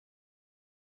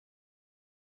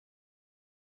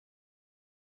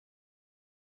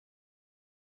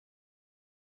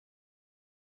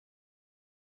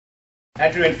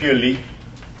anterior-inferiorly.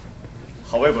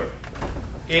 However,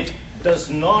 it does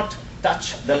not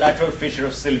touch the lateral fissure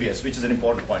of sylvius, which is an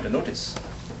important point to notice.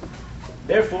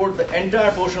 Therefore, the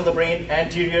entire portion of the brain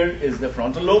anterior is the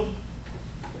frontal lobe.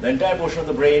 The entire portion of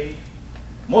the brain,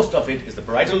 most of it, is the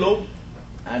parietal lobe,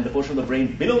 and the portion of the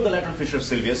brain below the lateral fissure of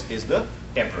sylvius is the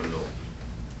temporal lobe.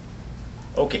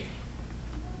 Okay.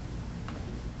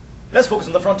 Let's focus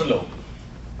on the frontal lobe.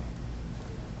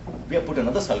 We have put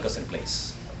another sulcus in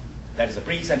place. That is the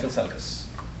precentral sulcus,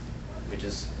 which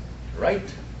is right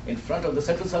in front of the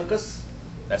central sulcus.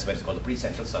 That's why it's called the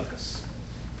precentral sulcus.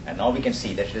 And now we can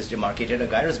see that it has demarcated a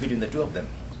gyrus between the two of them.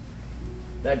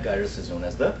 That gyrus is known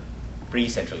as the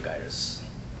precentral gyrus.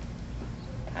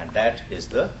 And that is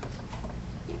the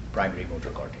primary motor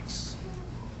cortex.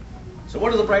 So what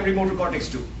does the primary motor cortex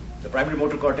do? The primary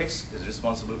motor cortex is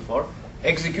responsible for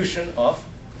execution of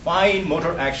fine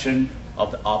motor action of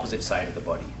the opposite side of the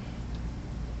body.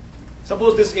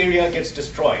 Suppose this area gets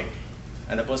destroyed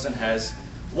and the person has,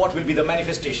 what will be the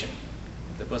manifestation?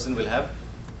 The person will have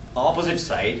opposite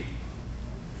side,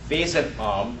 face and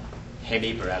arm,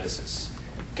 hemiparalysis.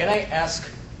 Can I ask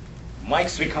Mike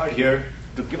Swikehardt here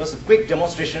to give us a quick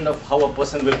demonstration of how a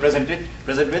person will present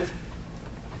with?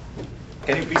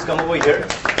 Can you please come over here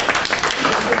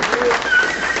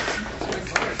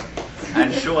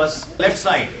and show us left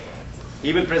side?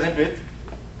 He will present with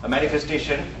a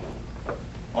manifestation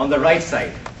on the right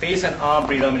side, face and arm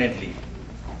predominantly.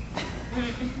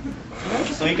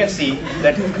 So you can see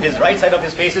that his right side of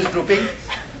his face is drooping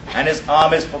and his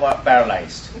arm is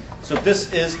paralyzed. So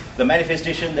this is the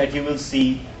manifestation that you will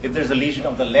see if there is a lesion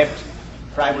of the left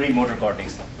primary motor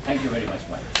cortex. Thank you very much,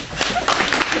 Mike.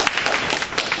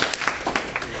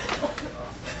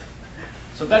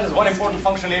 So that is one important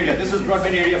functional area. This is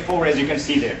Broadband area 4, as you can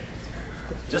see there.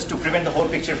 Just to prevent the whole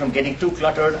picture from getting too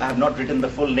cluttered, I have not written the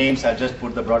full names, I've just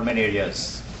put the Broadband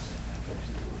areas.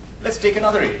 Let's take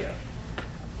another area.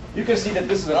 You can see that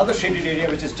this is another shaded area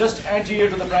which is just anterior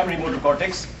to the primary motor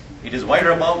cortex. It is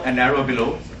wider above and narrower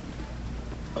below.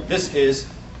 This is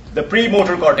the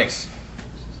premotor cortex,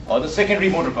 or the secondary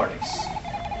motor cortex.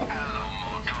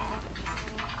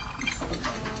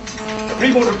 The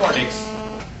premotor cortex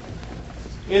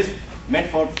is meant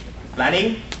for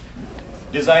planning,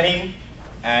 designing,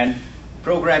 and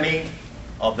programming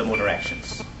of the motor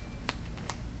actions.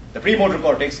 The premotor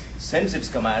cortex sends its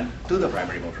command to the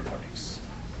primary motor cortex.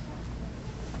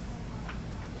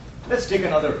 Let's take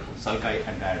another sulci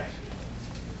and gyri.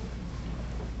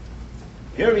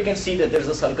 Here we can see that there is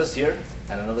a sulcus here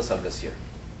and another sulcus here.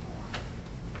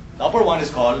 The upper one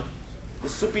is called the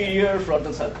superior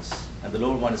frontal sulcus, and the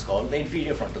lower one is called the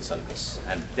inferior frontal sulcus.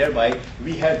 And thereby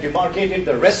we have demarcated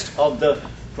the rest of the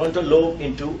frontal lobe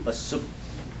into a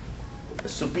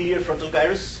superior frontal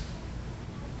gyrus,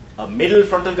 a middle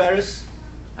frontal gyrus,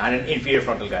 and an inferior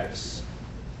frontal gyrus.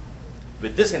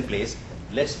 With this in place,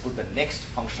 let's put the next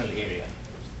functional area.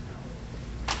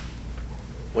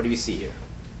 What do we see here?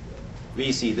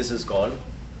 We see this is called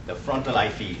the frontal eye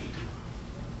field.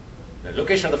 The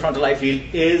location of the frontal eye field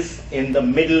is in the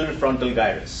middle frontal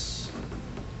gyrus.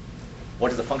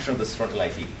 What is the function of this frontal eye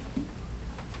field?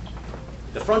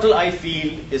 The frontal eye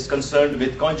field is concerned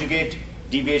with conjugate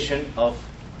deviation of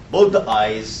both the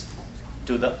eyes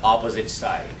to the opposite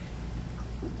side.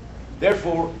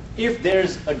 Therefore, if there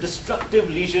is a destructive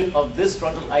lesion of this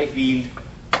frontal eye field,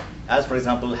 as for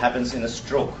example happens in a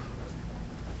stroke,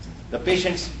 the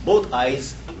patient's both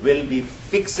eyes will be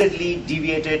fixedly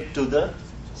deviated to the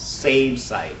same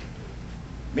side.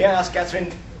 May I ask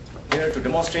Kathrin here to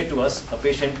demonstrate to us a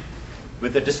patient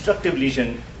with a destructive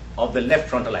lesion of the left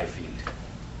frontal eye field?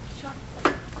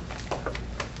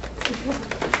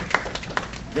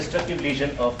 Destructive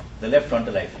lesion of the left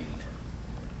frontal eye field.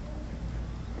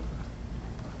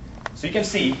 So you can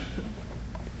see,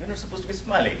 you're not supposed to be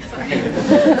smiling.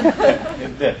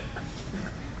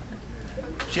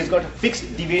 She's got a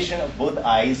fixed deviation of both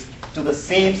eyes to the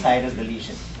same side as the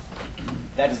lesion.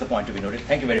 That is the point to be noted.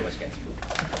 Thank you very much, Kathy.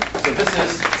 So this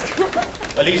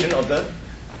is a lesion of the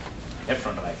left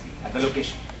frontal eye field at the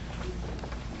location.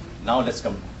 Now let's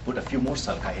put a few more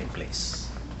sulci in place.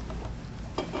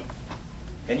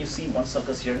 Can you see one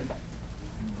sulcus here?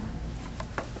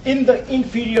 In the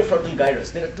inferior frontal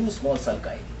gyrus, there are two small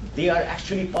sulci. They are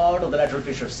actually part of the lateral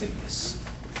fissure of sylvius.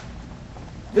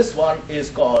 This one is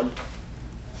called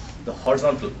the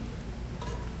horizontal,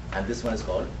 and this one is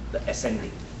called the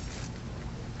ascending.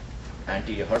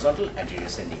 Anterior horizontal, anterior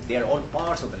ascending. They are all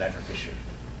parts of the lateral fissure.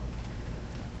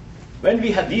 When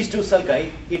we have these two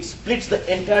sulci, it splits the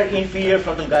entire inferior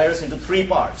frontal gyrus into three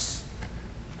parts.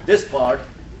 This part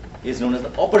is known as the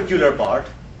opercular part.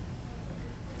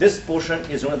 This portion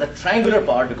is known as the triangular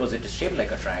part because it is shaped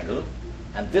like a triangle,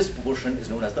 and this portion is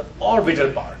known as the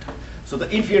orbital part. So the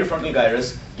inferior frontal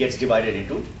gyrus gets divided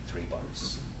into 3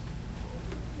 parts.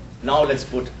 Now let's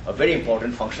put a very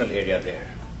important functional area there.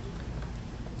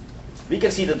 We can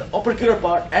see that the opercular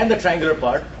part and the triangular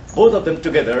part, both of them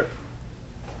together,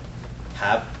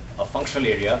 have a functional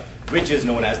area which is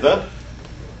known as the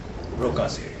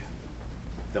Broca's area,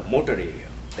 the motor area,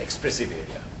 the expressive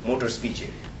area, motor speech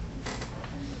area.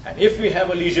 And if we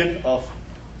have a lesion of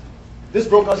this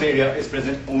Broca's area is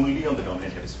present only on the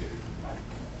dominant hemisphere.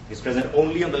 It's present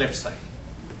only on the left side.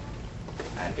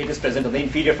 And it is present on the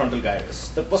inferior frontal gyrus,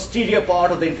 the posterior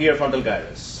part of the inferior frontal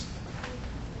gyrus.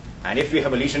 And if we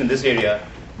have a lesion in this area,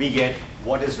 we get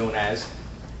what is known as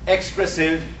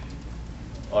expressive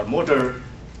or motor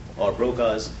or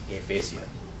Broca's aphasia.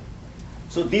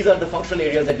 So these are the functional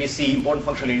areas that we see, important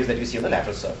functional areas that we see on the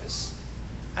lateral surface.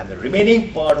 And the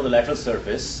remaining part of the lateral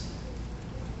surface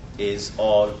is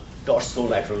all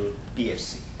dorsolateral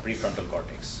PFC, prefrontal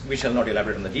cortex. We shall not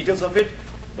elaborate on the details of it,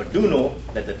 but do know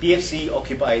that the PFC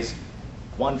occupies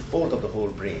 1/4 of the whole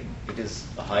brain. It is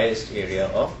the highest area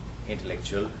of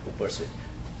intellectual pursuit.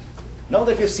 Now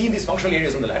that we've seen these functional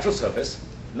areas on the lateral surface,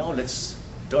 now let's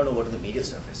turn over to the medial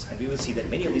surface, and we will see that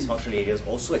many of these functional areas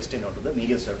also extend onto the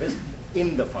medial surface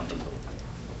in the frontal lobe.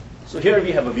 So here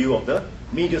we have a view of the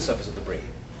medial surface of the brain.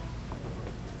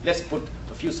 Let's put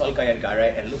a few sulci and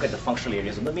gyri and look at the functional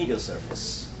areas on the medial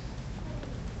surface.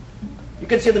 You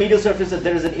can see on the medial surface that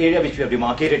there is an area which we have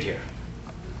demarcated here.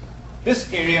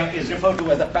 This area is referred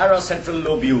to as the paracentral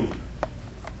lobule.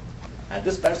 And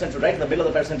this paracentral, right in the middle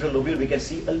of the paracentral lobule, we can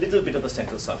see a little bit of the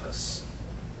central sulcus.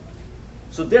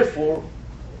 So therefore,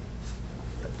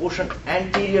 the portion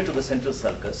anterior to the central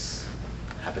sulcus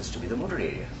happens to be the motor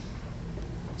area.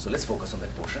 So let's focus on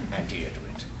that portion anterior to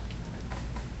it.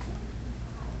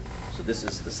 So this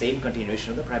is the same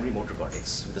continuation of the primary motor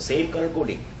cortex with the same color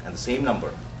coding and the same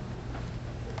number.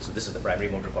 So this is the primary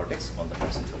motor cortex on the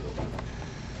paracentral lobe.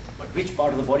 But which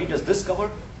part of the body does this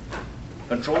cover?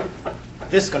 Control?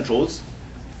 This controls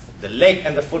the leg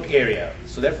and the foot area.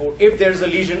 So therefore, if there is a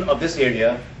lesion of this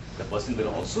area, the person will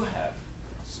also have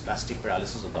spastic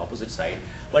paralysis on the opposite side,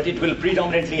 but it will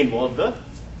predominantly involve the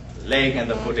leg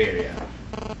and the foot area.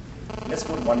 Let's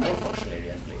put one more functional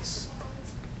area in place.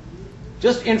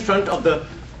 Just in front of the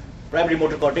primary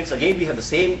motor cortex, again we have the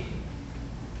same,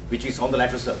 which is on the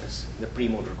lateral surface, the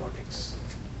premotor cortex,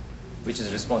 which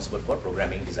is responsible for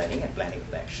programming, designing, and planning of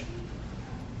the action.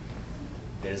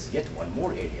 There is yet one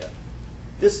more area.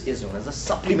 This is known as the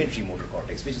supplementary motor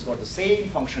cortex, which has got the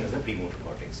same function as the premotor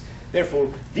cortex.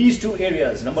 Therefore, these two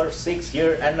areas, number 6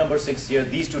 here and number 6 here,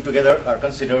 these two together are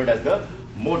considered as the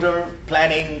motor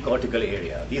planning cortical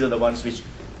area. These are the ones which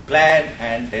plan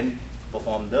and then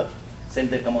send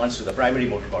their commands to the primary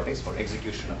motor cortex for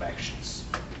execution of actions.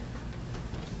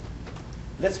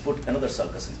 Let's put another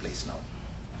sulcus in place now.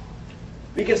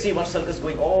 We can see one sulcus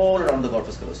going all around the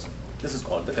corpus callosum. This is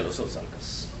called the callosal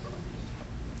sulcus.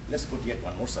 Let's put yet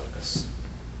one more sulcus.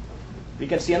 We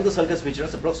can see another sulcus which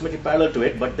runs approximately parallel to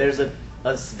it, but there's a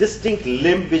distinct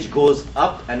limb which goes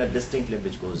up and a distinct limb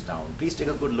which goes down. Please take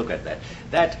a good look at that.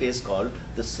 That is called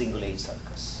the cingulate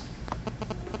sulcus.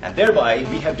 And thereby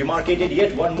we have demarcated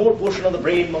yet one more portion of the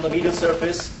brain on the medial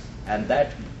surface, and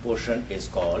that portion is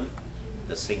called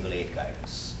the cingulate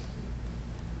gyrus.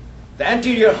 The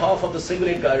anterior half of the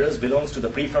cingulate gyrus belongs to the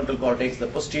prefrontal cortex. The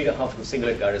posterior half of the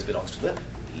cingulate gyrus belongs to the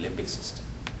limbic system.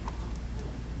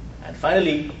 And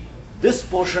finally, this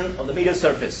portion of the medial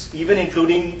surface, even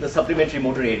including the supplementary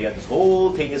motor area, this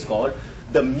whole thing is called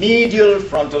the medial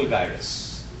frontal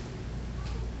gyrus.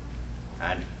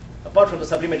 And apart from the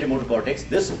supplementary motor cortex,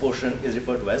 this portion is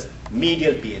referred to as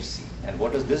medial PFC. And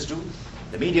what does this do?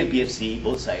 The medial PFC,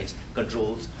 both sides,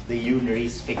 controls the urinary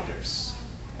sphincters.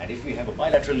 And if we have a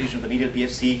bilateral lesion of the medial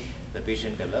PFC, the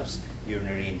patient develops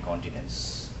urinary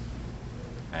incontinence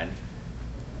and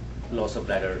loss of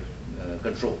bladder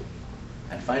control.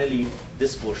 And finally,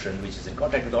 this portion, which is in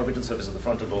contact with the orbital surface of the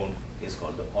frontal bone, is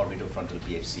called the orbitofrontal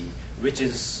PFC, which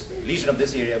is, lesion of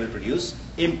this area will produce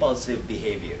impulsive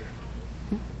behavior.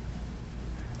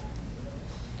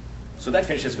 So that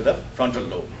finishes with the frontal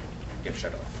lobe. Get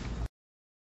shut off.